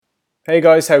Hey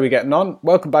guys, how are we getting on?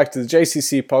 Welcome back to the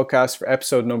JCC podcast for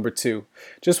episode number 2.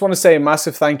 Just want to say a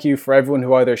massive thank you for everyone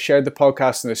who either shared the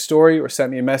podcast in their story or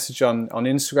sent me a message on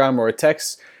Instagram or a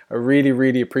text. I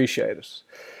really appreciate it.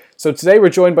 So today we're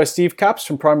joined by Steve Kaps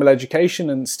from Primal Education,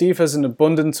 and Steve has an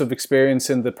abundance of experience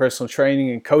in the personal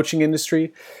training and coaching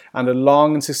industry and a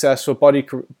long and successful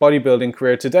bodybuilding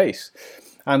career to date.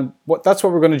 And that's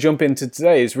what we're going to jump into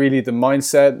today is really the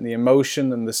mindset and the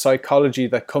emotion and the psychology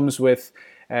that comes with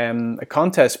a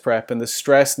contest prep and the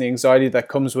stress and the anxiety that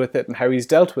comes with it and how he's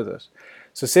dealt with it.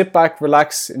 So sit back,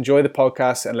 relax, enjoy the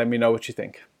podcast, and let me know what you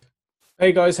think.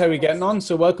 Hey guys, how are we getting on?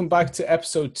 So welcome back to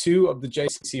episode 2 of the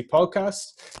JCC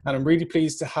podcast. And I'm really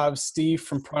pleased to have Steve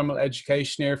from Primal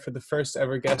Education here for the first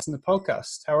ever guest in the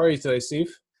podcast. How are you today,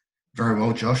 Steve? Very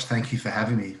well, Josh. Thank you for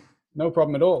having me. No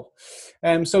problem at all.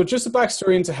 So just a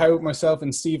backstory into how myself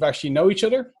and Steve actually know each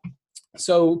other.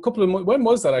 So when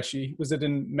was that actually? Was it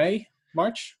in May?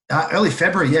 March? Early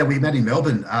February, yeah. We met in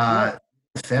Melbourne.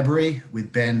 February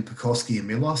with Ben Pekorski and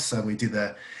Milos. So we did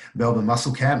the Melbourne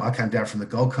Muscle Camp. I came down from the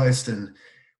Gold Coast and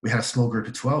we had a small group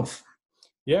of 12.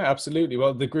 Yeah, absolutely.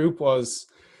 Well, the group was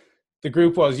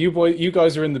you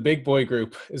guys are in the big boy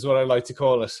group is what I like to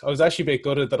call it. I was actually a bit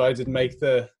gutted that I didn't make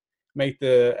the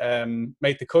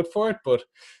cut for it, but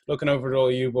looking over at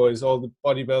all you boys, all the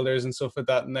bodybuilders and stuff like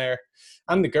that in there,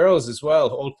 and the girls as well,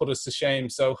 all put us to shame.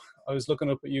 So I was looking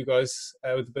up at you guys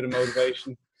with a bit of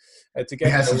motivation to get.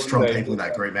 We had some strong people in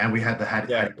that group, man. We had the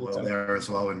Hattie Boyle there as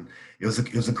well, and it was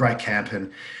a great camp,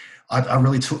 and I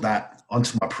really took that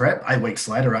onto my prep. 8 weeks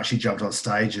later, I actually jumped on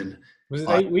stage, and was it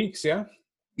 8 weeks? Yeah,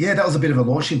 that was a bit of a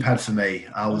launching pad for me.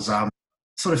 I was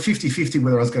sort of 50-50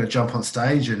 whether I was going to jump on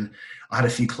stage, and I had a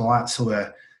few clients who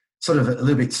were sort of a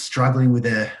little bit struggling with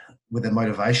their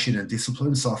motivation and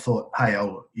discipline. So I thought, hey,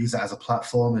 I'll use that as a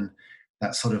platform, and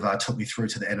that sort of took me through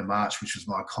to the end of March, which was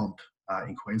my comp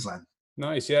in Queensland.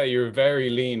 Nice. Yeah, you were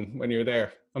very lean when you were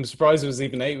there. I'm surprised it was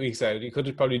even 8 weeks out. You could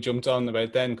have probably jumped on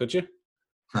about then, could you?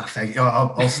 No, thank you. I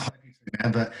was hoping to,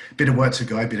 man, but a bit of work to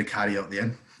go, a bit of cardio at the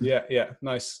end. Yeah,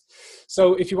 nice.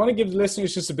 So if you want to give the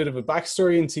listeners just a bit of a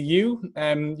backstory into you,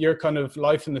 your kind of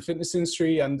life in the fitness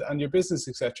industry and your business,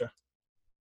 etc.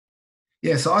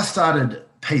 Yeah, so I started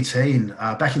PTing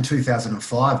back in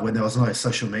 2005 when there was no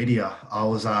social media. I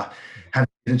was having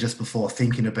dinner just before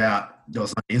thinking about there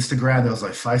was no Instagram, there was no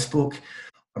Facebook.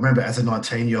 I remember as a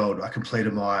 19-year-old, I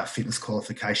completed my fitness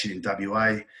qualification in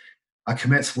WA. I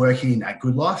commenced working at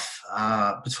Good Life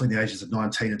between the ages of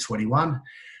 19 and 21.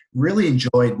 Really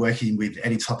enjoyed working with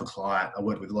any type of client. I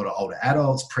worked with a lot of older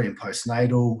adults, pre and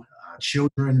postnatal,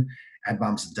 children, and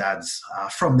mums and dads.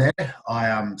 From there,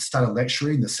 I started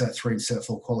lecturing the Cert 3 and Cert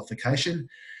 4 qualification,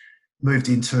 moved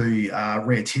into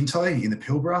Rio Tinto in the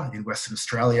Pilbara in Western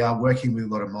Australia, working with a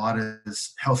lot of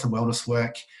miners, health and wellness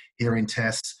work, hearing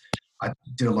tests. I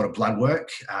did a lot of blood work,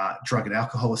 drug and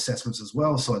alcohol assessments as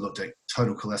well. So I looked at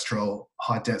total cholesterol,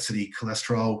 high density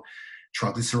cholesterol,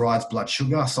 triglycerides, blood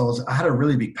sugar. So I had a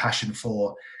really big passion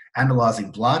for analysing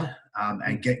blood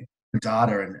and getting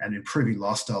data and improving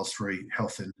lifestyles through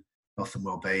health and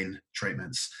wellbeing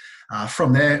treatments.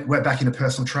 From there, went back into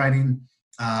personal training.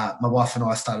 My wife and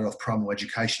I started off Primal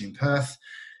Education in Perth.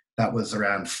 That was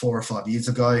around 4 or 5 years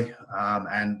ago.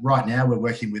 And right now we're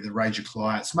working with a range of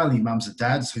clients, mainly mums and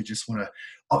dads who just want to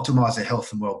optimize their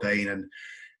health and wellbeing, and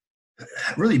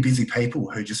really busy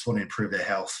people who just want to improve their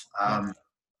health.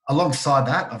 Alongside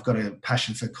that, I've got a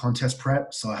passion for contest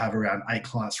prep. So I have around 8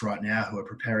 clients right now who are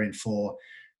preparing for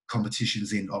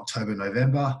competitions in October,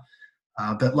 November.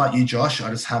 But like you, Josh, I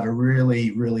just have a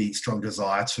really strong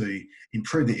desire to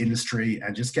improve the industry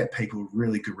and just get people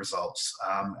really good results.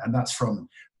 And that's from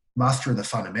mastering the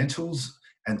fundamentals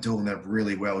and doing them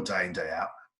really well day in, day out.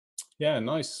 Yeah,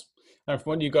 nice. And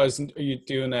from what you guys are you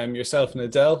doing, yourself and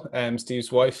Adelle,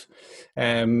 Steve's wife,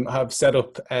 have set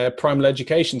up Primal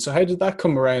Education. So how did that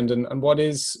come around, and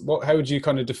how would you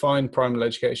kind of define Primal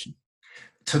Education?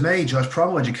 To me, Josh,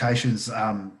 Primal Education's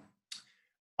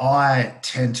I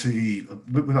tend to,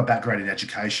 with my background in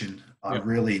education, I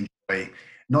really enjoy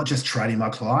not just training my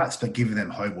clients, but giving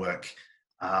them homework.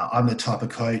 I'm the type of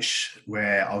coach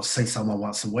where I'll see someone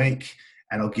once a week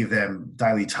and I'll give them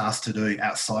daily tasks to do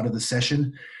outside of the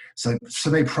session. So for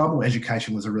me, Primal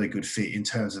Education was a really good fit in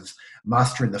terms of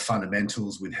mastering the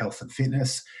fundamentals with health and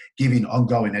fitness, giving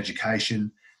ongoing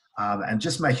education, and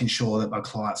just making sure that my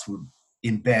clients would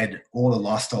embed all the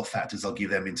lifestyle factors I'll give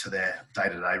them into their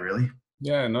day-to-day, really.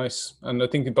 Yeah, nice. And I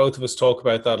think both of us talk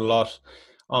about that a lot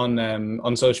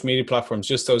on social media platforms,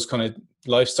 just those kind of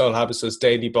lifestyle habits, those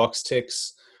daily box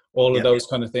ticks, all of those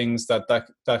kind of things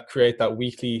that create that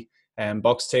weekly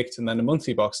box ticked and then a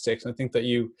monthly box ticked. And I think that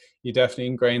you definitely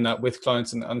ingrain that with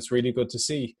clients, and it's really good to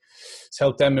see. It's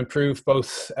helped them improve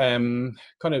both kind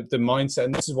of the mindset,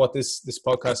 and this is what this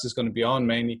podcast is going to be on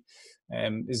mainly,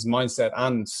 is mindset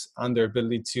and their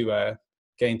ability to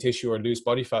gain tissue or lose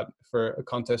body fat for a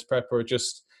contest prep, or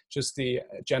just the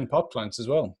Gen Pop clients as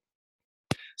well.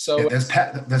 So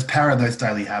yeah, there's power in those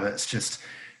daily habits, just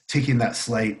ticking that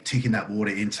sleep, ticking that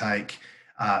water intake,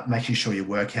 making sure your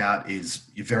workout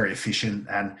you're very efficient.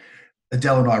 And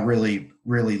Adelle and I really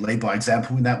lead by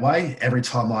example in that way. Every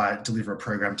time I deliver a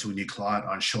program to a new client,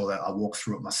 I ensure that I walk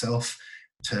through it myself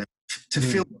to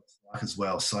feel what it's like as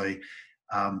well. So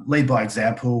lead by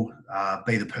example,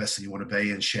 be the person you want to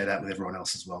be, and share that with everyone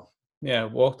else as well. Yeah,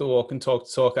 walk the walk and talk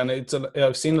the talk. And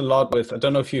I've seen a lot with, I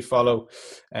don't know if you follow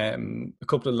a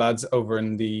couple of lads over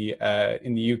in the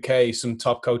UK, some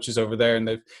top coaches over there, and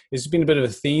there's been a bit of a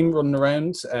theme running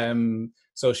around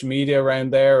social media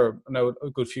around there. I know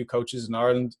a good few coaches in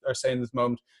Ireland are saying at the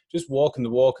moment, just walking the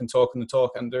walk and talking the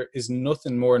talk. And there is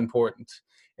nothing more important,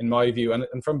 in my view, and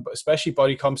from especially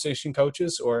body composition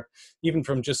coaches, or even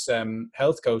from just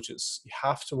health coaches, you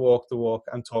have to walk the walk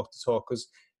and talk the talk, because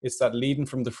it's that leading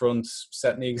from the front,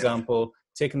 setting the example,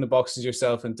 ticking the boxes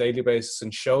yourself on a daily basis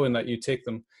and showing that you tick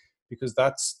them, because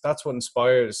that's what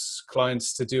inspires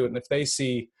clients to do it. And if they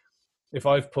see, if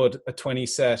I've put a 20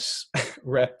 set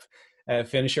rep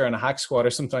finisher on a hack squat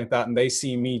or something like that, and they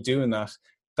see me doing that,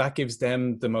 that gives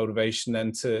them the motivation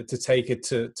then to take it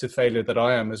to failure that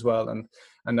I am as well.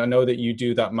 And I know that you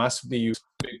do that massively. You're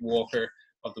a big walker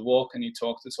of the walk, and you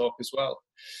talk the talk as well.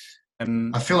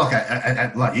 I feel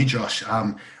like, like you, Josh,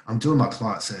 I'm doing my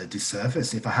clients a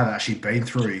disservice if I haven't actually been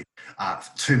through a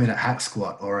 2-minute hack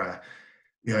squat or a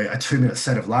 2-minute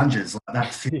set of lunges.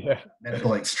 Like that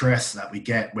metabolic stress that we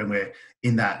get when we're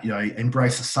in that,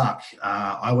 embrace the suck.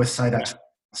 I always say that to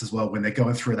clients as well when they're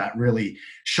going through that really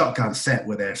shotgun set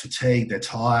where they're fatigued, they're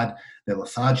tired, they're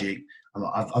lethargic.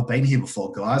 I've been here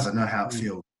before, guys. I know how it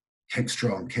feels. Keep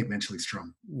strong, keep mentally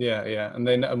strong. Yeah. And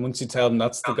then once you tell them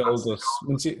that's the goal dust,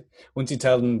 once you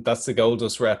tell them that's the goal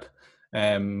dust rep,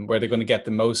 where they're going to get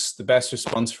the best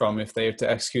response from, if they have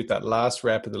to execute that last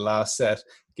rep of the last set,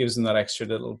 gives them that extra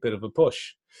little bit of a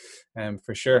push,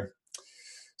 for sure.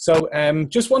 So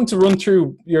just want to run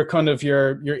through your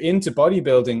into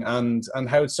bodybuilding and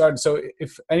how it started. So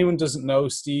if anyone doesn't know,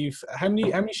 Steve, how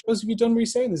many shows have you done? Were you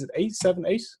saying, is it 7,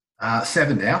 8?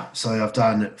 7 now. So I've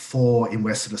done 4 in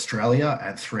Western Australia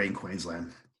and 3 in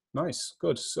Queensland. Nice,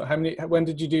 good. So when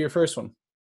did you do your first one?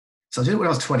 So I did it when I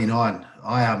was 29.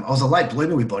 I was a late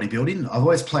bloomer with bodybuilding. I've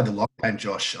always played the long game,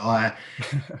 Josh.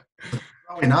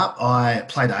 Growing up, I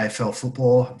played AFL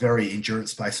football, very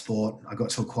endurance-based sport. I got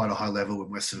to quite a high level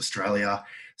in Western Australia.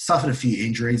 Suffered a few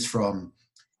injuries from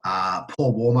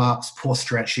poor warm-ups, poor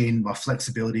stretching. My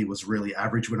flexibility was really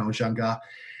average when I was younger.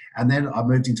 And then I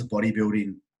moved into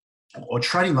bodybuilding, or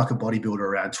training like a bodybuilder,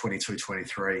 around 22,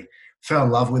 23. Fell in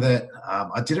love with it.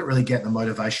 I didn't really get the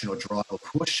motivation or drive or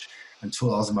push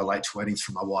until I was in my late 20s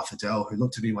from my wife, Adelle, who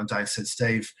looked at me one day and said,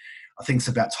 "Steve, I think it's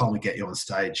about time we get you on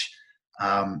stage."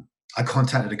 I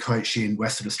contacted a coach in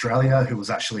Western Australia who was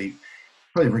actually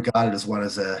probably regarded as one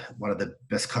of the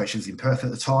best coaches in Perth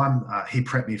at the time. He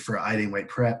prepped me for an 18-week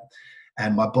prep,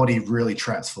 and my body really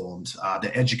transformed.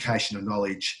 The education and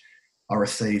knowledge I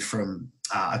received from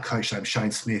a coach named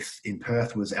Shane Smith in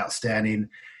Perth was outstanding.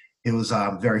 It was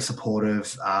very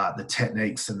supportive. The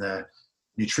techniques and the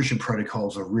nutrition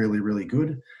protocols are really, really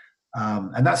good.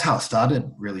 And that's how it started,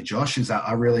 really, Josh, is that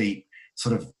I really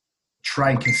sort of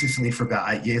trained consistently for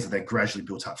about 8 years and then gradually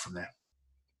built up from there.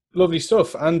 Lovely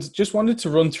stuff. And just wanted to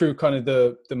run through kind of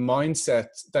the mindset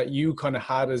that you kind of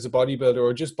had as a bodybuilder,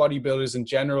 or just bodybuilders in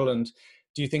general. And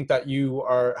do you think that you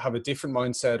have a different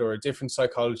mindset or a different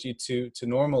psychology to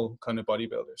normal kind of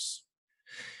bodybuilders?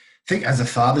 I think as a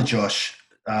father, Josh,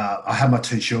 I had my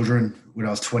 2 children when I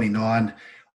was 29.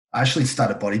 I actually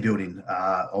started bodybuilding.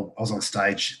 I was on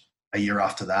stage a year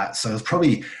after that. So it was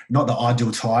probably not the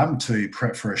ideal time to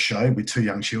prep for a show with 2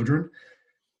 young children.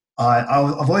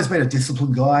 I've always been a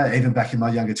disciplined guy, even back in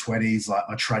my younger 20s. Like,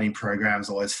 my training programs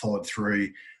always followed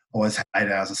through, always had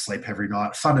 8 hours of sleep every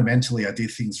night. Fundamentally, I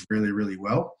did things really, really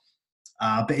well.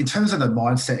 But in terms of the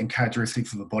mindset and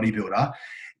characteristics of a bodybuilder,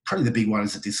 probably the big one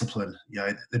is the discipline.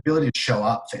 The ability to show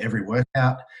up for every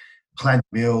workout, plan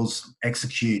meals,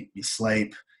 execute your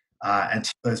sleep, and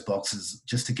tick those boxes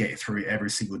just to get you through every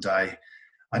single day.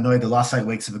 I know the last 8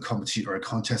 weeks of a competition or a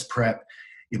contest prep,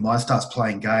 your mind starts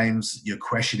playing games. You're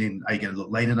questioning, are you going to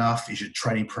look lean enough? Is your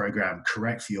training program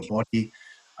correct for your body?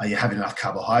 Are you having enough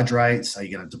carbohydrates? Are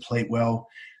you going to deplete well?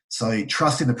 So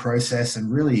trusting the process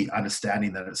and really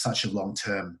understanding that it's such a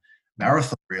long-term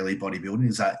marathon, really, bodybuilding,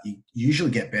 is that you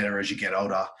usually get better as you get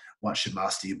older once you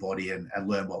master your body and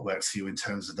learn what works for you in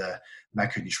terms of the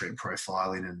macronutrient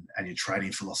profiling and your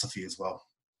training philosophy as well.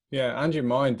 Yeah, and your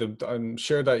mind. I'm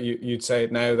sure that you'd say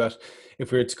it now that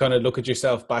if we were to kind of look at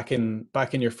yourself back in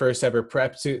your first ever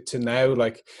prep to now,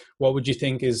 like what would you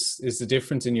think is the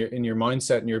difference in your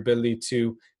mindset and your ability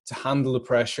to handle the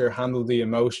pressure, handle the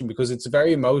emotion, because it's a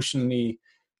very emotionally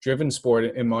driven sport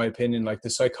in my opinion. Like the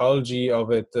psychology of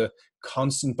it, the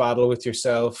constant battle with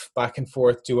yourself, back and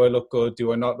forth. Do I look good?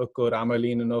 Do I not look good? Am I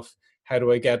lean enough? How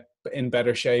do I get in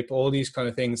better shape? All these kind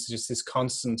of things. Just this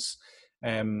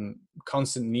um,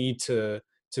 constant need to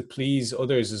please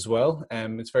others as well.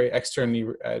 It's very externally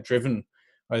driven,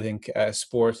 I think,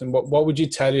 sport. And what would you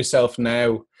tell yourself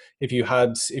now if you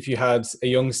had a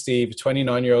young Steve,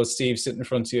 29-year-old Steve, sitting in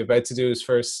front of you about to do his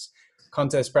first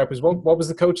contest prep? What was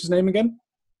the coach's name again?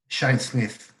 Shane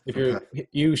Smith. If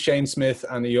you, Shane Smith,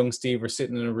 and a young Steve were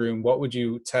sitting in a room, what would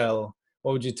you tell?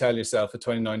 What would you tell yourself at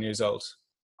 29 years old?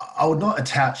 I would not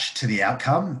attach to the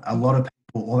outcome. A lot of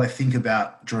people, all they think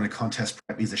about during a contest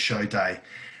prep is a show day.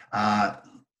 Uh,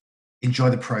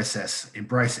 Enjoy the process,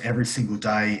 embrace every single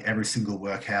day, every single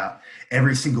workout,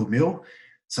 every single meal.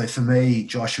 So for me,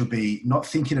 Josh, will be not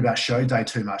thinking about show day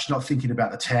too much, not thinking about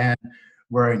the tan,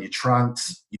 wearing your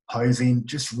trunks, your posing,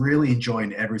 just really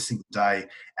enjoying every single day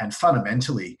and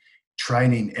fundamentally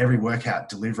training every workout,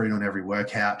 delivering on every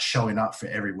workout, showing up for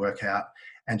every workout,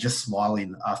 and just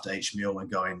smiling after each meal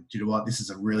and going, do you know what? This is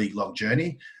a really long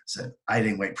journey. It's an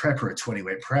 18-week prep or a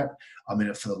 20-week prep. I'm in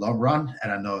it for the long run,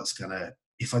 and I know it's going to,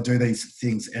 if I do these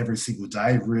things every single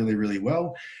day really, really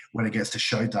well, when it gets to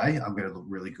show day, I'm going to look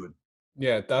really good.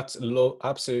 Yeah,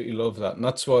 absolutely love that. And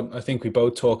that's what I think we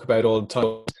both talk about all the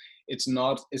time. It's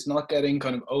not getting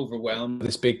kind of overwhelmed with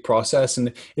this big process.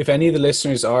 And if any of the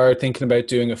listeners are thinking about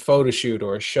doing a photo shoot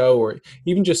or a show or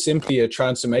even just simply a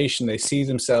transformation, they see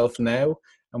themselves now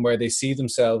and where they see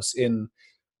themselves in,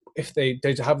 if they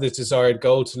have this desired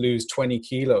goal to lose 20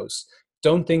 kilos,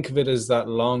 don't think of it as that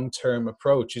long-term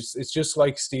approach. It's just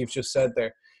like Steve just said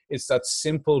there. It's that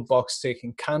simple box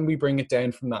ticking. Can we bring it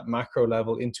down from that macro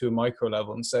level into a micro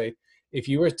level and say, if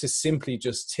you were to simply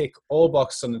just tick all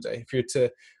boxes on a day, if you're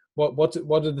to, what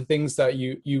are the things that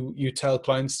you tell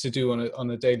clients to do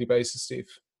on a daily basis, Steve?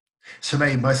 To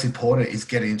me, most important is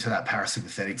getting into that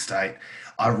parasympathetic state.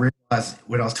 I realized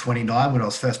when I was 29, when I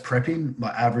was first prepping,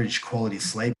 my average quality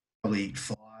sleep probably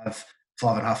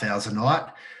 5.5 hours a night.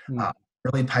 Hmm. Uh,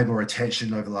 really paid more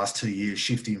attention over the last 2 years,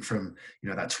 shifting from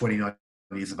that 29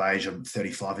 years of age, I'm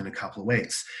 35 in a couple of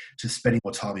weeks, to spending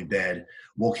more time in bed,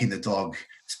 walking the dog,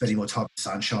 spending more time in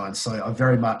sunshine. So I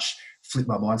very much flipped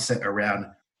my mindset around.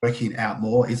 Working out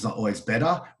more is not always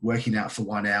better. Working out for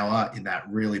 1 hour in that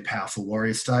really powerful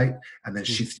warrior state and then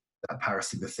shifting to that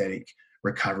parasympathetic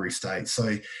recovery state.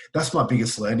 So that's my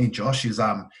biggest learning, Josh, is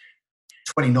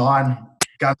 29,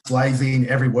 guns blazing,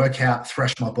 every workout,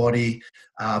 thrash my body.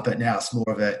 But now it's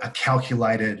more of a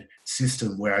calculated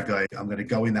system where I go, I'm going to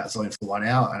go in that zone for 1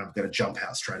 hour and I'm going to jump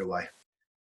out straight away.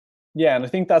 Yeah, and I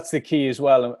think that's the key as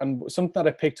well. And something that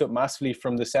I picked up massively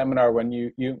from the seminar when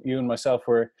you and myself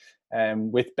were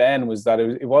with Ben was that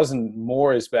it wasn't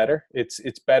more is better. It's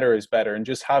better is better. And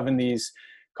just having these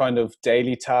kind of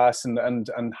daily tasks and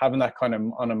having that kind of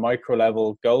on a micro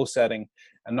level goal setting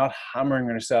and not hammering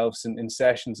ourselves in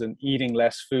sessions and eating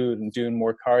less food and doing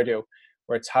more cardio,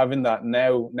 where it's having that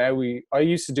I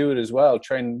used to do it as well,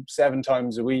 train 7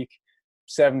 times a week,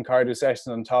 7 cardio sessions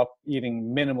on top,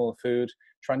 eating minimal food,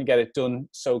 trying to get it done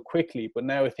so quickly. But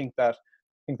now I think that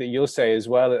you'll say as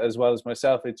well as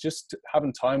myself, it's just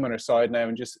having time on our side now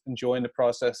and just enjoying the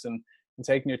process and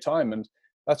taking your time. And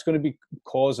that's going to be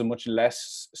cause a much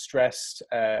less stressed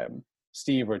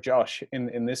Steve or Josh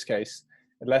in this case,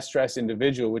 a less stressed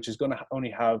individual, which is going to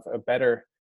only have a better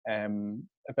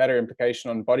implication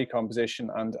on body composition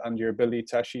and your ability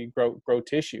to actually grow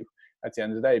tissue at the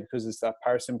end of the day, because it's that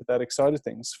parasympathetic side of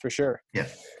things for sure. Yeah.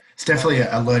 It's definitely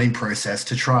a learning process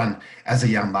to try and, as a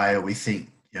young male, we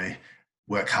think,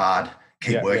 work hard,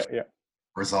 keep working,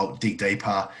 result, dig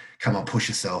deeper, come on, push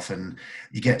yourself. And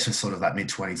you get to sort of that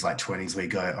mid-20s, late 20s, where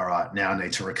you go, all right, now I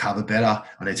need to recover better.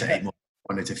 I need to eat more.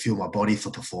 I need to fuel my body for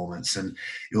performance. And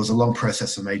it was a long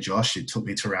process for me, Josh. It took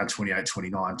me to around 28,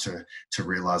 29 to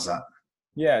realize that.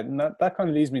 Yeah, and that kind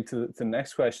of leads me to the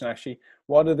next question, actually.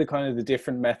 What are the kind of the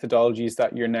different methodologies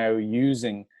that you're now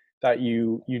using that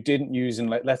you didn't use in,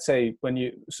 like, let's say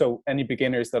so any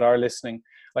beginners that are listening,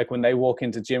 like when they walk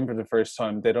into gym for the first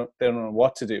time, they don't know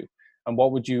what to do. And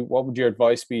what would your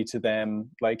advice be to them,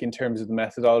 like in terms of the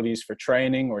methodologies for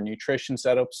training or nutrition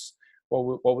setups?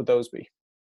 What would those be?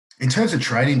 In terms of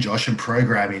training, Josh, and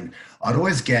programming, I'd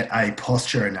always get a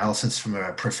posture analysis from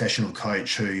a professional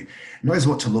coach who knows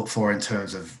what to look for in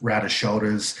terms of routed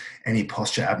shoulders, any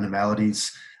posture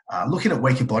abnormalities, looking at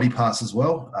weaker body parts as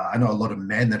well. I know a lot of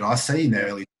men that I see in their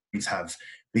early 20s have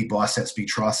big biceps, big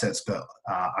triceps, but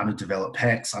underdeveloped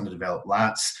pecs, underdeveloped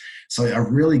lats. So a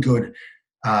really good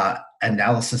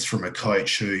analysis from a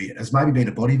coach who has maybe been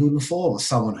a bodybuilder before, or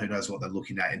someone who knows what they're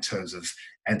looking at in terms of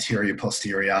anterior,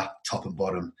 posterior, top and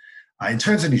bottom. In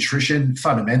terms of nutrition,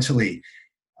 fundamentally,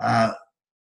 uh,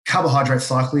 carbohydrate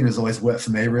cycling has always worked for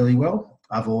me really well.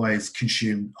 I've always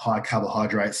consumed high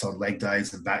carbohydrates on leg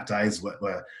days and back days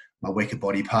where my weaker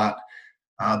body part.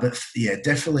 But yeah,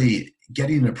 definitely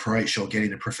getting an approach or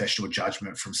getting a professional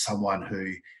judgment from someone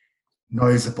who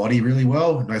knows the body really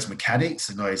well, knows mechanics,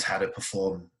 and knows how to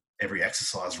perform every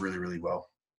exercise really, really well.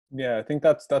 Yeah, I think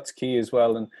that's key as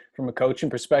well. And from a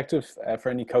coaching perspective, for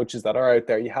any coaches that are out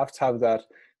there, you have to have that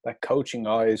coaching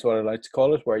eye, is what I like to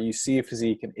call it, where you see a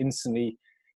physique and instantly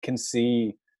can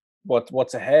see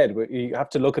what's ahead. You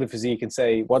have to look at a physique and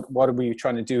say, what are we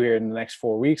trying to do here in the next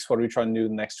 4 weeks? What are we trying to do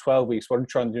in the next 12 weeks? What are we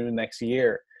trying to do in the next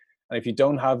year? And if you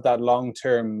don't have that long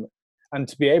term, and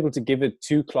to be able to give it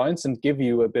to clients and give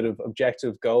you a bit of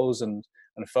objective goals and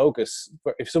focus.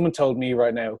 But if someone told me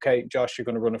right now, okay, Josh, you're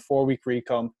going to run a 4-week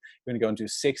recomp, you're going to go and do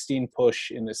 16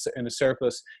 push in a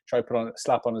surplus, try to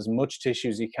slap on as much tissue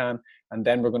as you can, and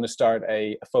then we're going to start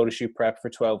a photo shoot prep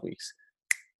for 12 weeks.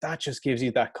 That just gives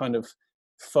you that kind of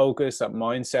focus, that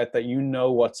mindset that you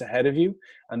know what's ahead of you.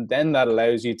 And then that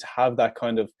allows you to have that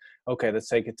kind of, okay, let's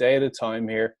take a day at a time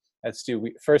here. Let's do,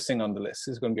 first thing on the list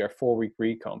is going to be our 4-week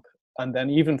recomp. And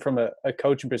then even from a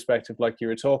coaching perspective, like you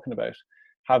were talking about,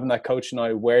 having that coach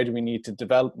eye, where do we need to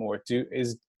develop more?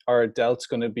 Is our delts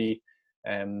going to be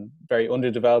very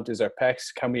underdeveloped? Is our pecs?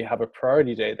 Can we have a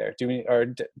priority day there? Are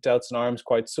delts and arms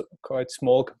quite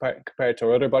small compared to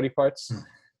our other body parts?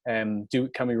 Can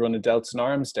we run a delts and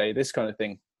arms day? This kind of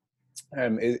thing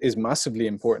is massively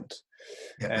important.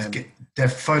 Yeah, their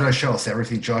photos show us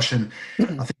everything, Josh. And I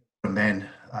think men,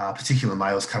 particular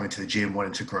males, coming to the gym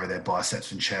wanting to grow their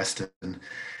biceps and chest, and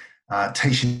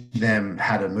teaching them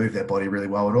how to move their body really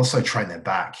well and also train their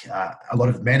back. A lot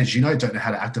of men, as you know, don't know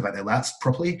how to activate their lats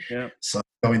properly. Yeah. So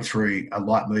going through a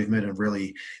light movement and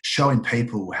really showing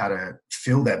people how to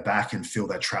feel their back and feel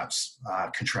their traps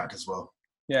contract as well.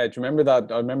 Yeah, do you remember that?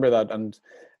 I remember that. And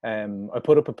I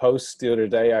put up a post the other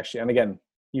day, actually. And again,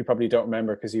 you probably don't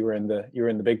remember because you were in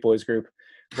the big boys group.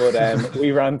 But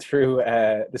we ran through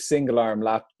the single arm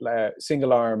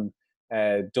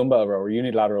dumbbell row or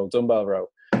unilateral dumbbell row.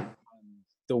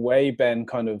 The way Ben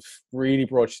kind of really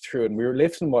brought you through, and we were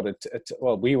lifting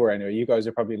we were anyway. You guys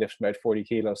are probably lifting about 40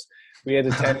 kilos. We had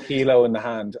a 10 kilo in the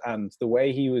hand, and the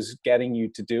way he was getting you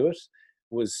to do it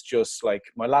was just like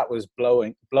my lat was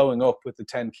blowing up with the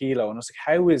 10 kilo, and I was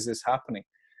like, how is this happening?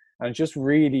 And just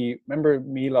really remember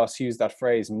Milos used that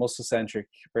phrase, muscle centric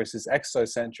versus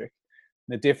exercise centric.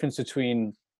 The difference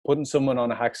between putting someone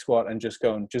on a hack squat and just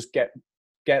get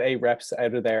 8 reps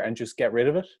out of there and just get rid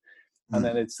of it. And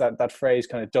then it's that phrase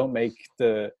kind of don't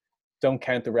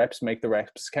count the reps, make the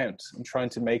reps count. And trying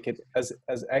to make it as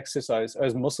exercise,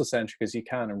 as muscle centric as you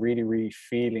can, and really, really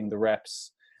feeling the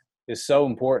reps is so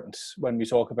important when we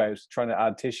talk about trying to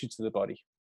add tissue to the body.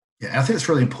 Yeah, I think it's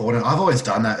really important. I've always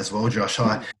done that as well, Josh.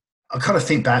 I kind of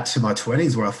think back to my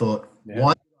 20s where I thought,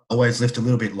 why did I always lift a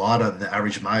little bit lighter than the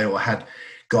average male? I had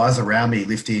guys around me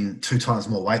lifting 2 times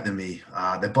more weight than me.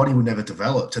 Their body would never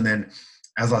developed. And then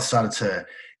as I started to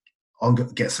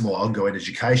get some more ongoing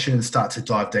education, start to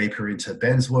dive deeper into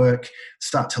Ben's work,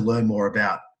 start to learn more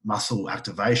about muscle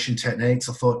activation techniques,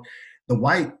 I thought the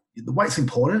weight's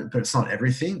important, but it's not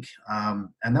everything.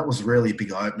 And that was really a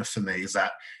big opener for me, is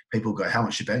that people go, how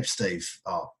much you bench, Steve?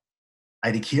 Oh,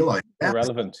 80 kilo.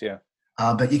 Irrelevant, yeah.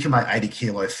 But you can make 80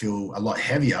 kilo feel a lot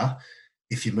heavier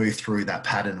if you move through that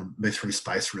pattern and move through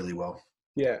space really well.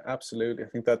 Yeah, absolutely. I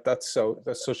think that's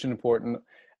such an important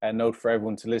note for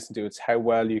everyone to listen to. It's how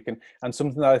well you can, and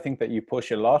something that I think that you push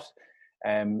a lot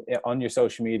on your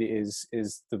social media is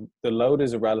the load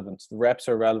is irrelevant, the reps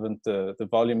are relevant, the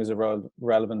volume is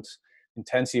irrelevant,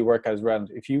 intensity workout is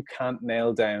relevant. If you can't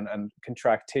nail down and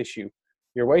contract tissue,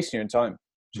 you're wasting your time.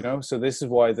 You know, so this is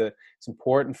why it's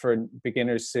important for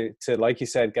beginners to, like you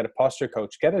said, get a posture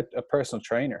coach, get a personal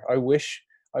trainer. I wish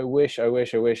I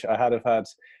had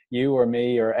you or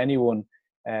me or anyone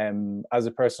as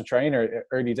a personal trainer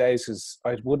early days, because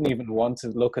I wouldn't even want to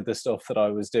look at the stuff that I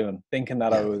was doing, thinking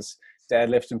that I was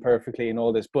deadlifting perfectly and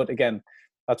all this. But again,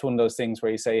 that's one of those things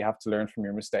where you say you have to learn from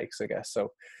your mistakes, I guess.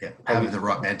 So having the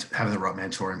right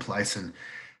mentor in place and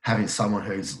having someone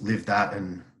who's lived that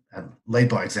and lead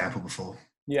by example before.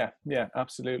 Yeah, yeah,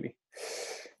 absolutely.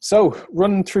 So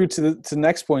running through to the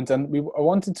next point, and I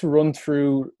wanted to run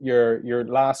through your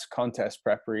last contest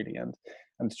prep really, and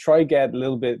to try get a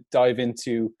little bit dive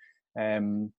into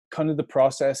kind of the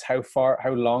process, how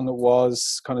long it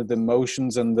was, kind of the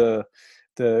emotions and the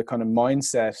kind of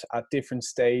mindset at different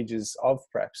stages of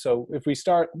prep. So if we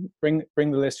start, bring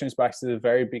the listeners back to the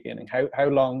very beginning. How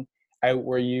long out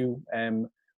were you?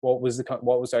 What was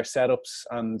our setups,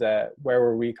 and where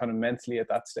were we kind of mentally at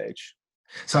that stage?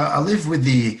 So I live with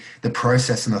the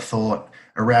process and the thought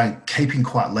around keeping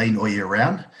quite lean all year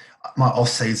round. My off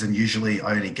season usually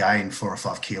I only gain 4 or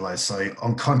 5 kilos. So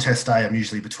on contest day, I'm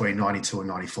usually between 92 and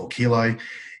 94 kilo.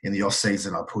 In the off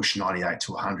season, I push 98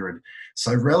 to 100.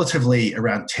 So relatively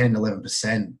around 10,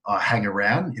 11%, I hang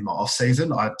around in my off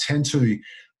season. I tend to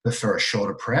prefer a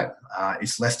shorter prep.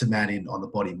 It's less demanding on the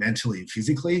body mentally and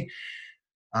physically.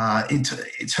 In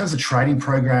terms of training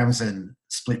programs and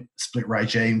split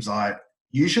regimes, I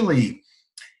usually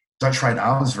don't train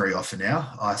arms very often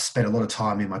now. I spend a lot of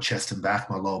time in my chest and back,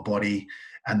 my lower body,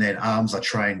 and then arms I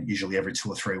train usually every 2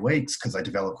 or 3 weeks because they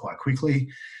develop quite quickly.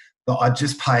 But I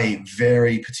just pay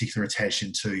very particular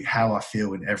attention to how I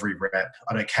feel in every rep.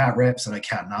 I don't count reps, I don't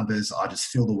count numbers. I just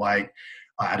feel the weight.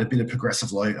 I add a bit of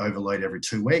progressive load overload every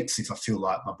 2 weeks if I feel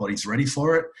like my body's ready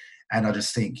for it. And I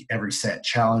just think every set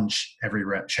challenge, every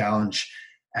rep challenge.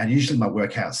 And usually my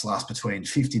workouts last between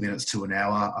 50 minutes to an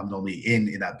hour. I'm normally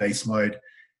in that beast mode,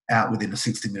 out within a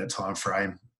 60-minute time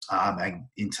frame, and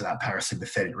into that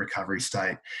parasympathetic recovery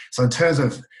state. So in terms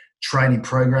of training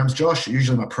programs, Josh,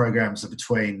 usually my programs are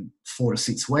between 4 to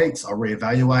 6 weeks. I'll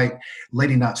reevaluate.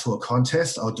 Leading up to a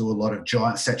contest, I'll do a lot of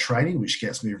giant set training, which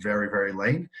gets me very, very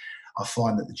lean. I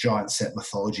find that the giant set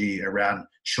methodology around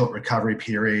short recovery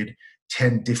period,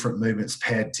 10 different movements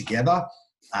paired together,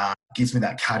 gives me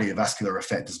that cardiovascular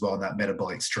effect as well and that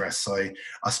metabolic stress. So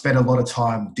I spend a lot of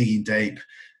time digging deep.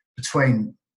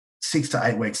 Between 6 to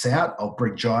 8 weeks out, I'll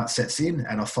bring giant sets in,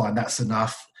 and I find that's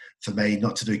enough for me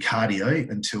not to do cardio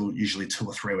until usually 2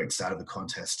 or 3 weeks out of the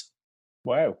contest.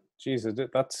 Wow, Jesus,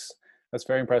 that's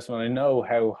very impressive. And I know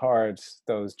how hard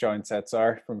those giant sets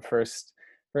are from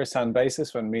first-hand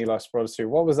basis when Milos brought us through.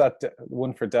 What was that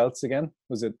one for delts again?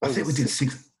 I think we did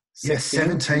 16?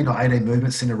 17 or 18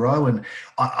 movements in a row, and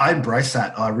I embrace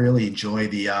that. I really enjoy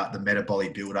the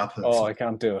metabolic build up. Oh, I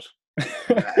can't do it.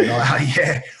 And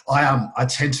I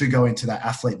tend to go into that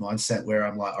athlete mindset where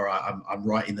I'm like, all right, I'm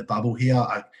right in the bubble here.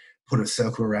 I put a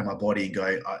circle around my body and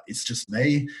go, it's just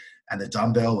me and the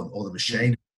dumbbell and all the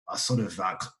machine. I sort of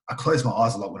I close my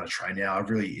eyes a lot when I train now. I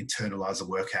really internalize the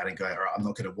workout and go, all right, I'm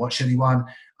not going to watch anyone.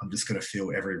 I'm just going to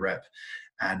feel every rep,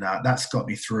 and that's got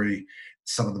me through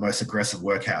some of the most aggressive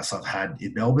workouts I've had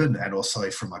in Melbourne, and also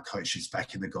from my coaches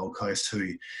back in the Gold Coast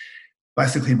who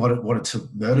basically wanted to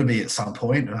murder me at some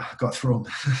point. I got through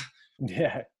them.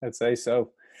 Yeah, I'd say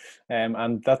so.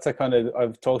 And that's a kind of,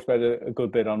 I've talked about it a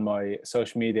good bit on my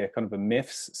social media, kind of a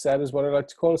MIFS set is what I like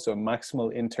to call it. So a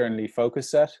maximal internally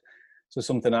focused set. So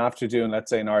something after doing,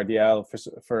 let's say, an RDL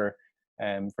for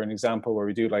an example where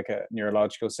we do like a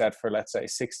neurological set for, let's say,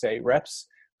 6 to 8 reps,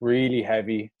 really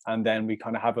heavy. And then we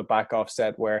kind of have a back off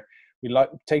set where we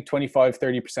take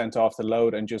 25-30% off the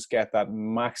load and just get that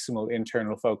maximal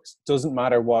internal focus. Doesn't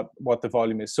matter what the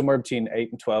volume is, somewhere between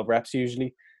 8 and 12 reps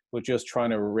usually, but just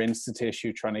trying to rinse the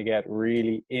tissue, trying to get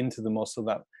really into the muscle,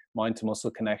 that mind to muscle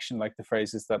connection, like the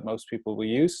phrases that most people will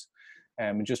use,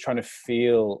 and just trying to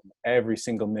feel every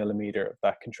single millimeter of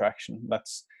that contraction.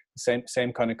 That's the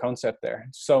same kind of concept there.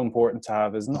 It's so important to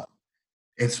have, isn't it?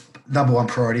 It's number one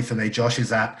priority for me, Josh, is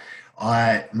that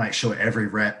I make sure every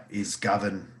rep is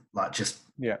governed like just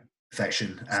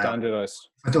perfection. Standardized.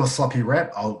 If I do a sloppy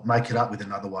rep, I'll make it up with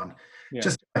another one. Yeah.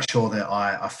 Just to make sure that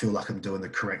I feel like I'm doing the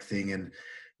correct thing, and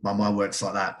my mind works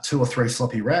like that. 2 or 3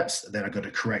 sloppy reps, then I've got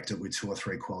to correct it with 2 or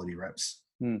 3 quality reps.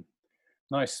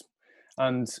 Nice.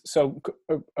 And so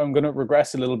I'm going to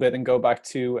regress a little bit and go back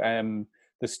to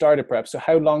the start of prep. So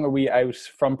how long are we out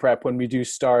from prep when we do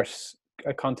start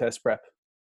a contest prep?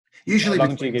 Usually how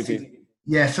long do you give you?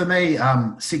 Yeah, for me,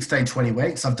 16, 20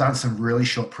 weeks. I've done some really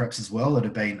short preps as well that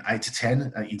have been 8 to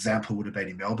 10. An example would have been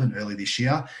in Melbourne early this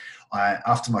year.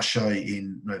 After my show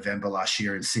in November last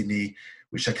year in Sydney,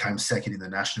 which I came second in the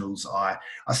Nationals, I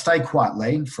stayed quite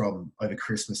lean from over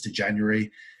Christmas to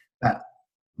January. That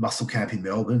muscle camp in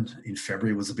Melbourne in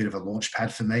February was a bit of a launch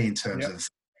pad for me in terms of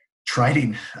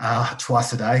training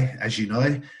twice a day, as you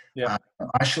know. I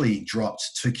actually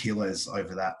dropped 2 kilos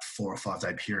over that 4 or 5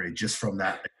 day period just from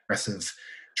that aggressive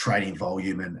training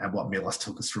volume and what Milos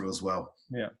took us through as well.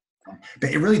 Yeah.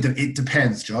 But it really it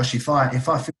depends, Josh. If I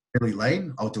feel really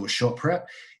lean, I'll do a short prep.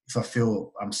 If I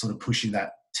feel I'm sort of pushing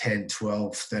that 10,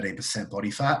 12, 13%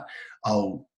 body fat,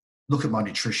 I'll look at my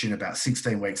nutrition about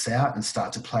 16 weeks out and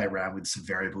start to play around with some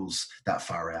variables that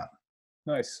far out.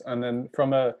 Nice. And then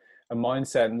from a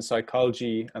mindset and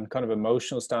psychology and kind of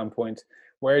emotional standpoint,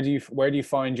 where do you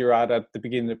find you're at the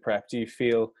beginning of prep? Do you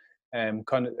feel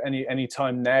kind of any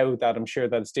time now that I'm sure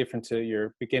that it's different to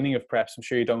your beginning of preps? I'm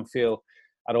sure you don't feel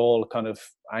at all kind of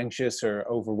anxious or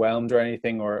overwhelmed or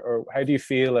anything, or how do you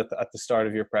feel at the start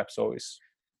of your preps always?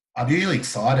 I'm usually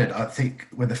excited. I think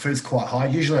when the food's quite high,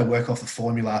 usually I work off the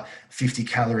formula 50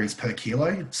 calories per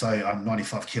kilo. So I'm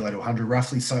 95 kilo to 100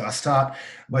 roughly. So I start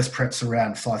most preps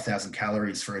around 5,000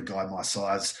 calories for a guy my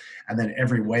size. And then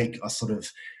every week I sort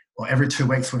of, or every 2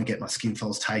 weeks when I get my skin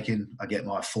folds taken, I get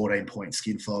my 14-point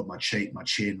skin fold, my cheek, my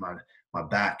chin, my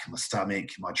back, my stomach,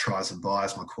 my tris and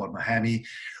bis, my quad, my hammy.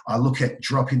 I look at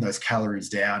dropping those calories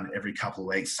down every couple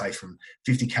of weeks, say from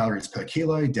 50 calories per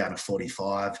kilo down to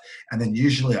 45. And then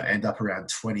usually I end up around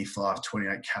 25,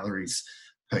 28 calories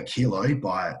per kilo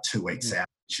by 2 weeks out,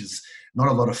 which is not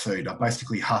a lot of food. I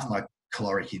basically half my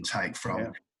caloric intake from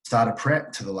Yeah. start of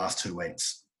prep to the last 2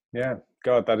 weeks. Yeah,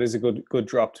 God, that is a good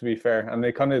drop to be fair. And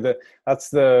they kind of that's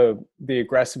the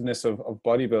aggressiveness of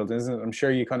bodybuilding, isn't it? I'm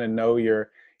sure you kind of know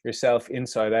yourself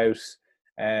inside out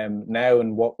now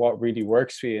and what really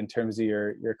works for you in terms of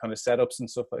your kind of setups and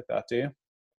stuff like that, do you?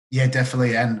 Yeah,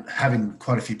 definitely. And having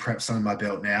quite a few preps under my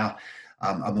belt now,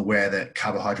 I'm aware that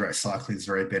carbohydrate cycling is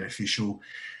very beneficial.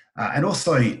 And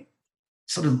also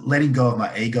sort of letting go of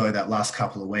my ego that last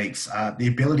couple of weeks. The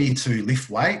ability to lift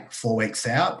weight 4 weeks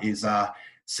out is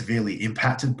severely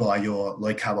impacted by your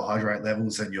low carbohydrate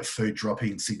levels and your food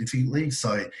dropping significantly.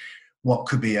 So what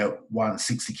could be a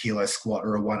 160 kilo squat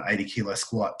or a 180 kilo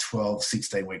squat 12,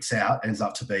 16 weeks out ends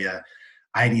up to be a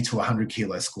 80 to 100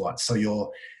 kilo squat. So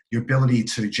your ability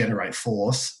to generate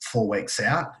force 4 weeks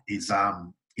out is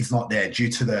not there due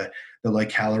to the low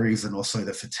calories and also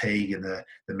the fatigue and the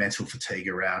mental fatigue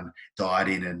around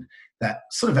dieting and that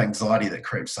sort of anxiety that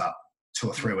creeps up 2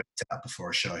 or 3 weeks out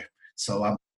before a show. So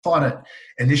I found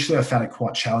it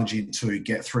quite challenging to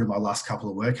get through my last couple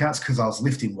of workouts because I was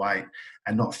lifting weight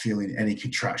and not feeling any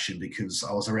contraction because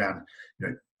I was around,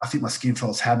 I think my skin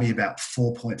folds had me about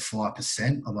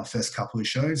 4.5% on my first couple of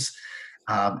shows.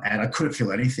 And I couldn't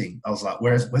feel anything. I was like,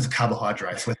 where's the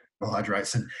carbohydrates? Where's the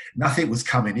carbohydrates? And nothing was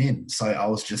coming in. So I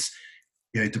was just,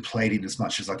 depleting as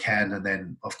much as I can. And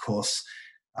then, of course,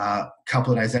 a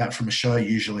couple of days out from a show,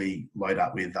 usually load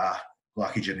up with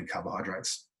glycogen and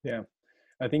carbohydrates. Yeah.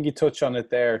 I think you touch on it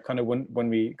there, kind of when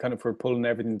we kind of were pulling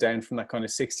everything down from that kind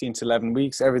of 16 to 11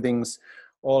 weeks, everything's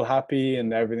all happy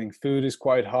and everything, food is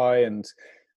quite high and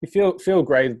you feel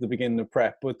great at the beginning of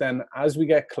prep. But then as we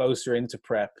get closer into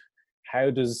prep,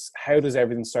 how does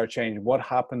everything start changing? What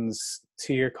happens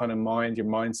to your kind of mind, your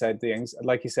mindset,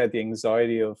 like you said, the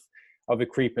anxiety of it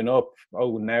creeping up?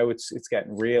 Oh, now it's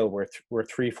getting real. We're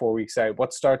 3-4 weeks out.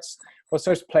 What starts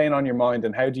playing on your mind,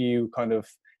 and how do you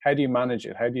manage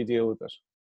it? How do you deal with it?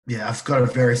 Yeah, I've got a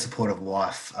very supportive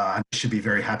wife. I should be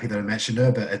very happy that I mentioned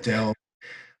her, but Adele,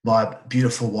 my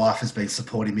beautiful wife, has been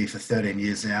supporting me for 13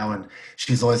 years now, and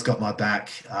she's always got my back.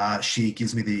 She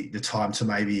gives me the time to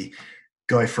maybe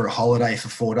go for a holiday for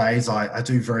 4 days. I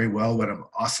do very well when I'm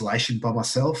isolation by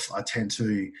myself. I tend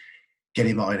to get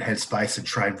in my own headspace and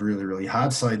train really, really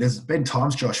hard. So there's been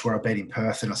times, Josh, where I've been in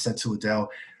Perth and I said to Adele,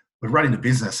 we're running a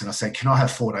business, and I said, can I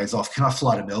have 4 days off? Can I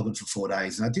fly to Melbourne for 4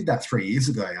 days? And I did that 3 years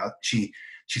ago.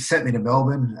 She sent me to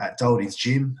Melbourne at Doherty's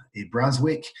gym in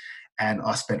Brunswick, and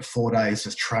I spent 4 days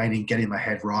just training, getting my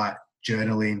head right,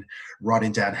 journaling,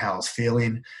 writing down how I was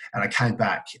feeling, and I came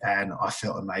back and I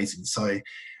felt amazing. So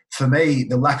for me,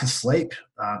 the lack of sleep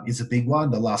is a big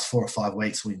one. The last 4 or 5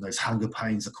 weeks when those hunger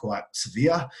pains are quite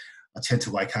severe, I tend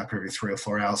to wake up every 3 or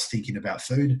 4 hours thinking about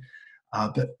food.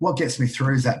 But what gets me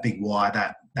through is that big why,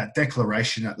 that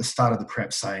declaration at the start of the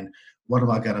prep saying, what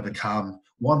am I going to become?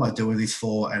 What am I doing this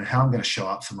for? And how I'm going to show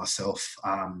up for myself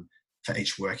for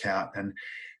each workout. And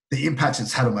the impact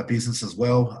it's had on my business as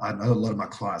well. I know a lot of my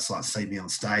clients like to see me on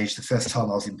stage. The first time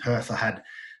I was in Perth, I had, I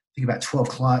think, about 12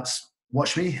 clients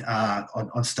watch me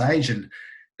on stage. And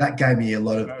that gave me a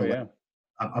lot of belief. Yeah.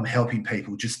 I'm helping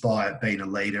people just by being a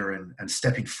leader and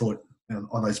stepping foot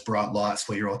on those bright lights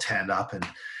where you're all tanned up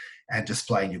and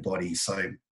displaying your body.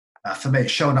 So for me,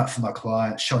 showing up for my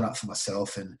clients, showing up for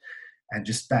myself, and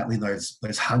just battling those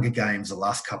hunger games the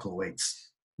last couple of weeks.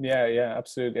 Yeah,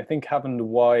 absolutely. I think having the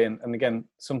why, and again,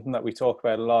 something that we talk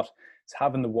about a lot, is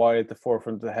having the why at the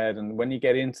forefront of the head. And when you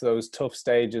get into those tough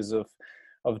stages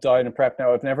of diet and prep,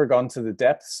 now I've never gone to the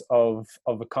depths of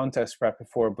a contest prep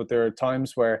before, but there are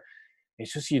times where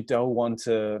it's just you don't want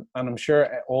to, and I'm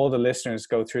sure all the listeners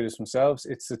go through this themselves.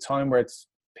 It's the time where it's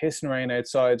pissing rain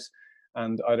outside,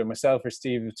 and either myself or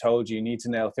Steve have told you need to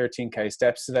nail 13k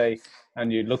steps today,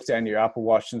 and you look down your Apple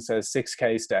Watch and says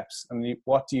 6k steps, and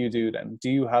what do you do then? Do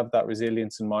you have that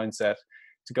resilience and mindset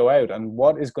to go out? And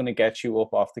what is going to get you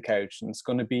up off the couch? And it's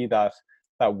going to be that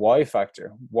why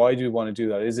factor. Why do you want to do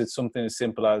that? Is it something as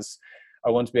simple as,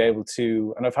 I want to be able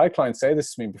to, and I've had clients say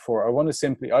this to me before,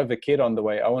 I have a kid on the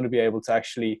way, I want to be able to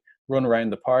actually run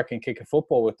around the park and kick a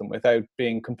football with them without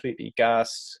being completely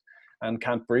gassed and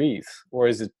can't breathe? Or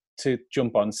is it to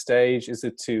jump on stage? Is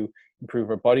it to improve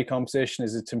our body composition?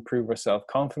 Is it to improve our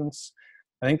self-confidence?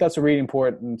 I think that's a really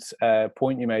important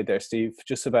point you made there, Steve,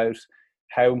 just about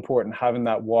how important having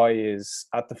that why is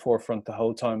at the forefront the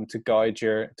whole time to guide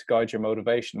your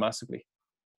motivation massively.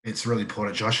 It's really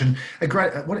important, Josh. And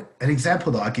an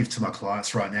example that I give to my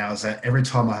clients right now is that every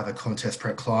time I have a contest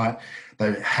prep client,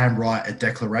 they handwrite a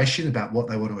declaration about what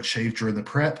they want to achieve during the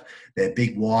prep, their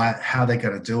big why, how they're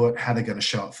going to do it, how they're going to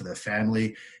show up for their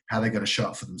family, how they're going to show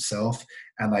up for themselves,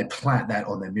 and they plant that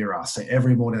on their mirror. So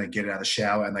every morning they get out of the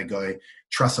shower and they go,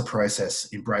 trust the process,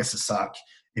 embrace the suck,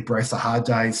 embrace the hard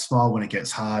days, smile when it gets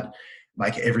hard,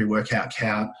 make every workout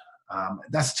count.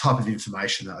 That's the type of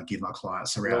information that I give my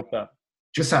clients around.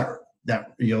 Just that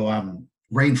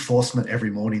reinforcement every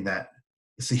morning that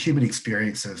it's a human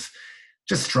experience of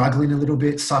just struggling a little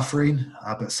bit, suffering,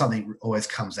 but something always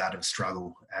comes out of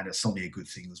struggle, and it's normally a good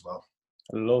thing as well.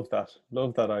 I love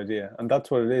that idea. And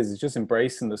that's what it is. It's just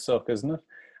embracing the suck, isn't it?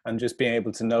 And just being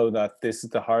able to know that this is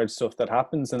the hard stuff that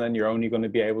happens, and then you're only going to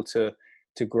be able to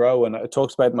grow. And I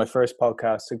talked about in my first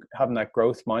podcast, having that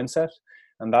growth mindset.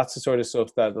 And that's the sort of stuff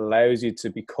that allows you to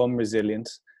become resilient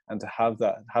and to have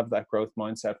that growth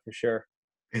mindset for sure.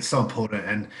 It's so important.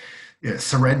 And yeah,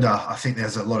 surrender. I think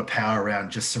there's a lot of power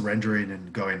around just surrendering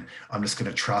and going, I'm just going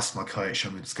to trust my coach.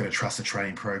 I'm just going to trust the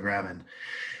training program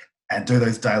and do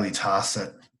those daily tasks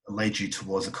that lead you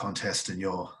towards a contest and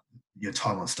your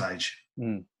time on stage.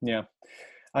 Yeah.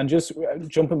 And just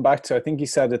jumping back to, I think you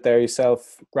said it there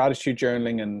yourself, gratitude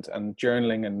journaling and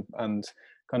journaling and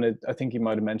kind of, I think you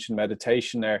might have mentioned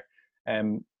meditation there.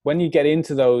 When you get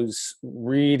into those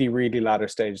really, really latter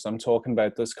stages, I'm talking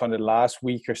about this kind of last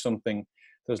week or something,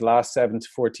 those last 7 to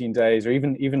 14 days, or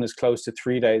even as close to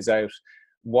 3 days out,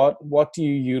 what do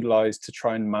you utilize to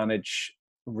try and manage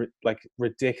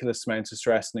ridiculous amounts of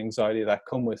stress and anxiety that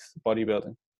come with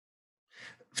bodybuilding?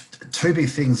 Two big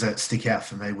things that stick out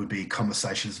for me would be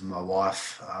conversations with my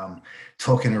wife,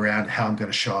 talking around how I'm going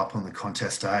to show up on the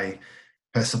contest day,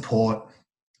 her support,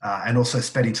 and also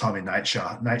spending time in nature.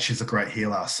 Nature's a great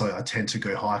healer, so I tend to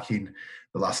go hiking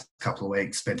the last couple of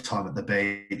weeks, spend time at the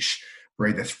beach,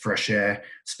 breathe the fresh air,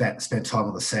 spend time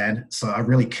on the sand. So I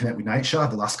really connect with nature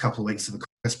the last couple of weeks of the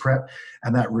contest prep,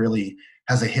 and that really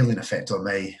has a healing effect on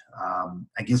me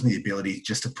and gives me the ability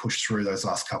just to push through those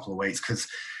last couple of weeks, because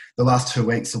the last 2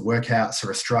 weeks of workouts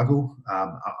are a struggle.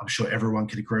 I'm sure everyone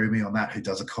could agree with me on that who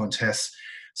does a contest.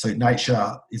 So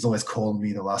nature is always calling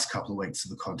me the last couple of weeks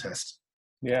of the contest.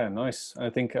 Yeah, nice. I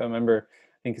think I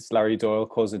it's Larry Doyle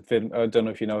calls it, I don't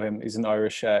know if you know him, he's an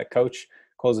Irish coach,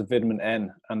 calls it vitamin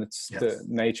N, and it's the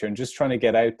nature and just trying to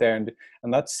get out there.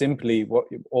 And that's simply what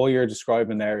all you're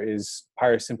describing there is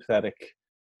parasympathetic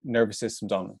nervous system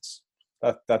dominance.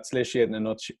 That's literally it in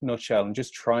a nutshell, and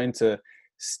just trying to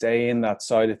stay in that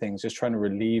side of things, just trying to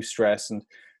relieve stress and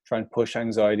try and push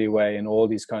anxiety away, and all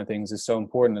these kind of things is so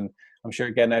important. And I'm sure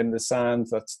getting out in the sand,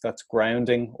 that's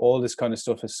grounding. All this kind of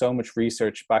stuff has so much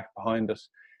research back behind it,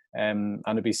 and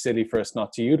it'd be silly for us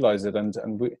not to utilize it. And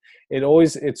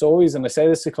it's always, and I say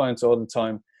this to clients all the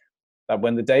time, that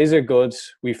when the days are good,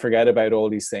 we forget about all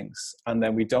these things, and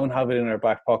then we don't have it in our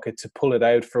back pocket to pull it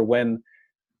out for when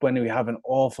we have an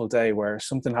awful day where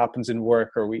something happens in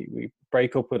work, or we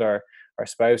break up with our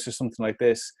spouse or something like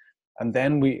this, and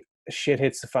then shit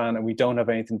hits the fan and we don't have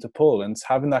anything to pull. And it's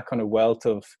having that kind of wealth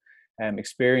of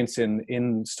experience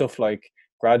in stuff like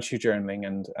gratitude journaling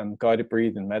and guided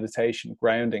breathing, meditation,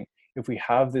 grounding. If we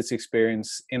have this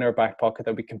experience in our back pocket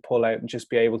that we can pull out and just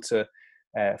be able to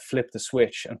flip the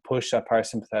switch and push that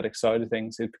parasympathetic side of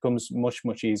things, it becomes much,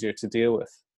 much easier to deal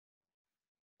with.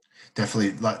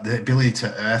 Definitely, like the ability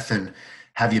to earth and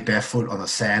have your bare foot on the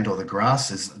sand or the grass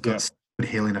has got a good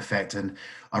healing effect. And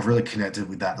I've really connected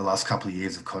with that the last couple of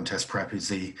years of contest prep, is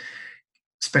the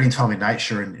spending time in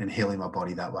nature and healing my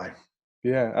body that way.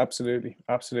 Yeah, absolutely.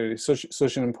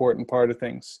 Such an important part of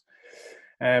things.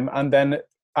 And then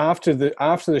after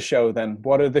the show, then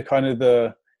what are the kind of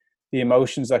the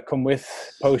emotions that come with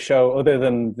post show, other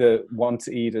than the want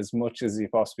to eat as much as you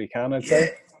possibly can, I'd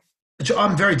say?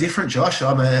 I'm very different, Josh.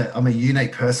 I'm a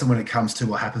unique person when it comes to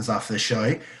what happens after the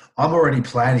show. I'm already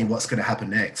planning what's going to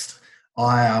happen next.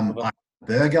 I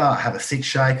burger, I have a thick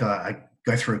shake, I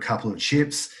go through a couple of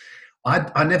chips.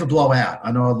 I never blow out.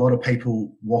 I know a lot of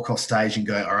people walk off stage and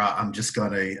go, all right, I'm just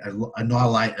going to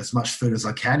annihilate as much food as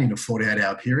I can in a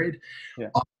 48-hour period. Yeah.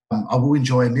 I will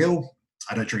enjoy a meal.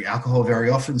 I don't drink alcohol very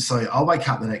often. So I'll wake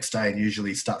up the next day and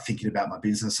usually start thinking about my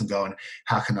business and going,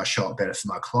 how can I show up better for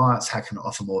my clients? How can I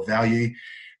offer more value?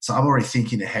 So I'm already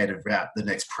thinking ahead about the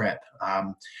next prep.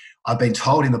 I've been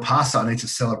told in the past that I need to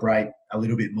celebrate a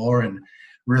little bit more and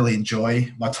really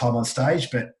enjoy my time on stage.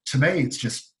 But to me,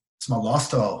 it's my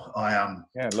lifestyle.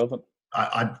 Yeah, I love it.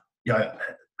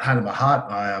 Hand in my heart,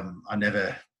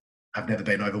 I've never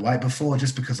been overweight before,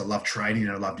 just because I love training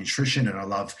and I love nutrition and I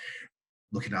love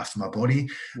looking after my body.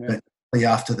 Yeah. But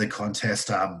after the contest,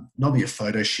 normally a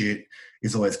photo shoot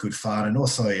is always good fun, and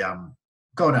also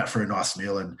going out for a nice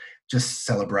meal and just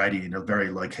celebrating in a very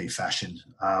low key fashion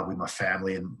with my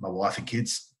family and my wife and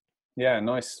kids. Yeah,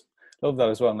 nice. Love that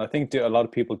as well. And I think a lot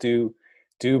of people do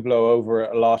blow over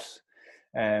a lot,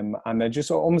 and they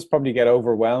just almost probably get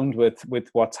overwhelmed with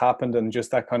what's happened, and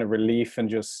just that kind of relief, and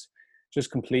just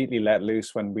completely let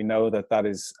loose when we know that that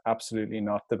is absolutely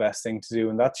not the best thing to do,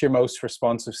 and that's your most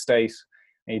responsive state,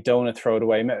 and you don't want to throw it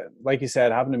away. Like you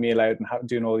said, having a meal out and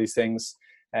doing all these things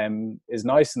is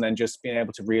nice, and then just being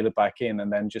able to reel it back in,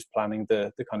 and then just planning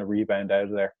the kind of rebound out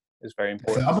of there is very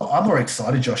important. So I'm more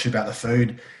excited, Josh, about the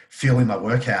food fueling my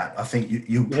workout. I think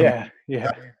you yeah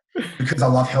because I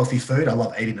love healthy food. I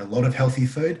love eating a lot of healthy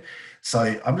food.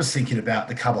 So I'm just thinking about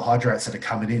the carbohydrates that are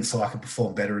coming in so I can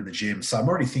perform better in the gym. So I'm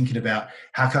already thinking about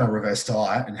how can I reverse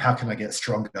diet and how can I get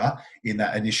stronger in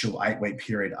that initial 8-week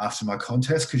period after my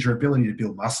contest, because your ability to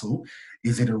build muscle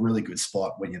is in a really good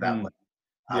spot when you're that lean.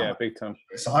 Yeah, big time.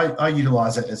 So I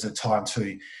utilize it as a time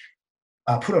to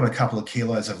put on a couple of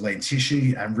kilos of lean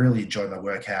tissue and really enjoy my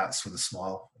workouts with a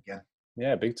smile again.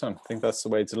 Yeah, big time. I think that's the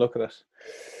way to look at it.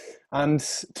 And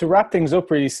to wrap things up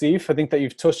really, Steve, I think that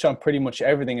you've touched on pretty much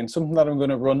everything, and something that I'm going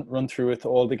to run through with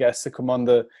all the guests that come on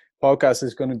the podcast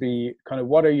is going to be kind of,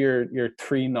 what are your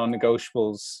 3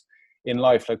 non-negotiables in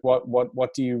life? Like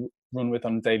what do you run with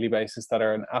on a daily basis that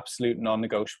are an absolute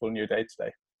non-negotiable in your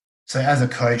day-to-day? So as a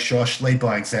coach, Josh, lead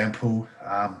by example,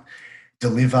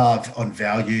 deliver on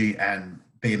value, and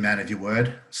be a man of your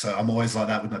word. So I'm always like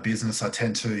that with my business. I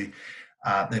tend to,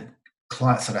 the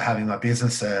clients that are having my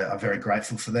business are very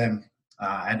grateful for them.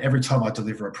 And every time I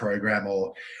deliver a program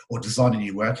or design a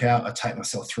new workout, I take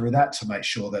myself through that to make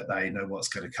sure that they know what's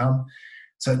going to come.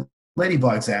 So leading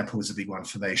by example is a big one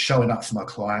for me. Showing up for my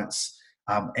clients,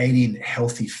 eating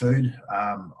healthy food.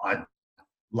 I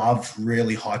love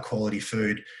really high quality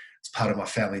food. It's part of my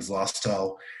family's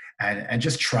lifestyle. And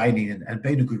just training and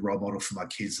being a good role model for my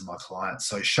kids and my clients.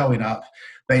 So showing up,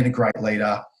 being a great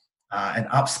leader, and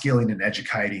upskilling and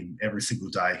educating every single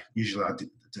day. Usually I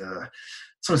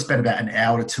sort of spend about an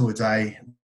hour to 2 a day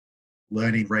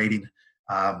learning,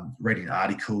 reading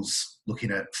articles,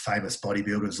 looking at famous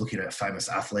bodybuilders, looking at famous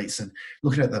athletes, and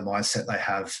looking at the mindset they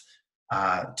have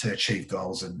to achieve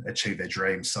goals and achieve their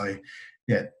dreams. So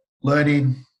yeah,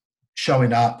 learning,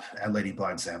 showing up, and leading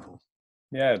by example.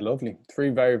 Yeah, lovely.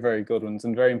 3 very, very good ones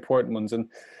and very important ones. And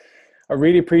I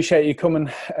really appreciate you coming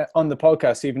on the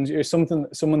podcast, Stephen. You're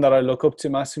someone that I look up to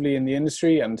massively in the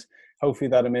industry, and hopefully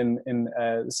that I'm in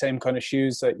the same kind of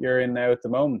shoes that you're in now at the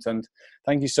moment. And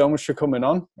thank you so much for coming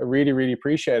on. I really, really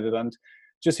appreciate it. And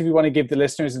just if you want to give the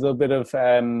listeners a little bit of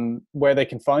where they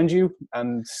can find you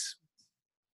and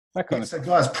that kind of stuff. So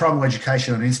guys, Primal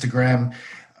Education on Instagram.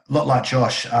 A lot like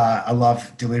Josh, I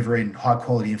love delivering high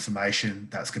quality information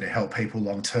that's going to help people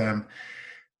long term.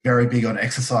 Very big on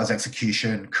exercise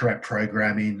execution, correct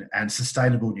programming, and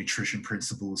sustainable nutrition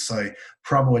principles. So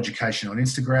Primal Education on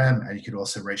Instagram, and you can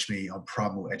also reach me on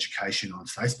Primal Education on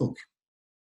Facebook.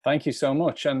 Thank you so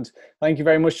much. And thank you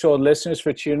very much to all the listeners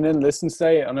for tuning in, listen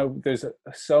today. I know there's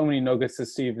so many nuggets that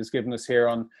Steve has given us here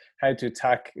on how to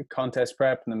attack contest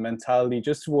prep and the mentality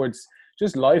just towards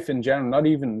just life in general, not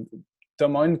even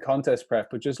don't mind contest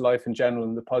prep, but just life in general,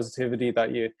 and the positivity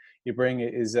that you bring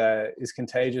is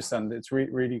contagious, and it's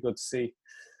really good to see.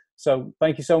 So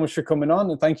thank you so much for coming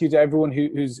on, and thank you to everyone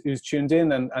who's tuned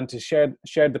in and to shared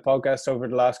the podcast over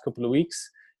the last couple of weeks.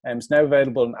 It's now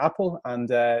available on Apple, and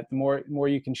the more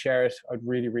you can share it, I'd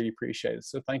really, really appreciate it.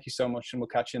 So thank you so much, and we'll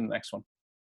catch you in the next one.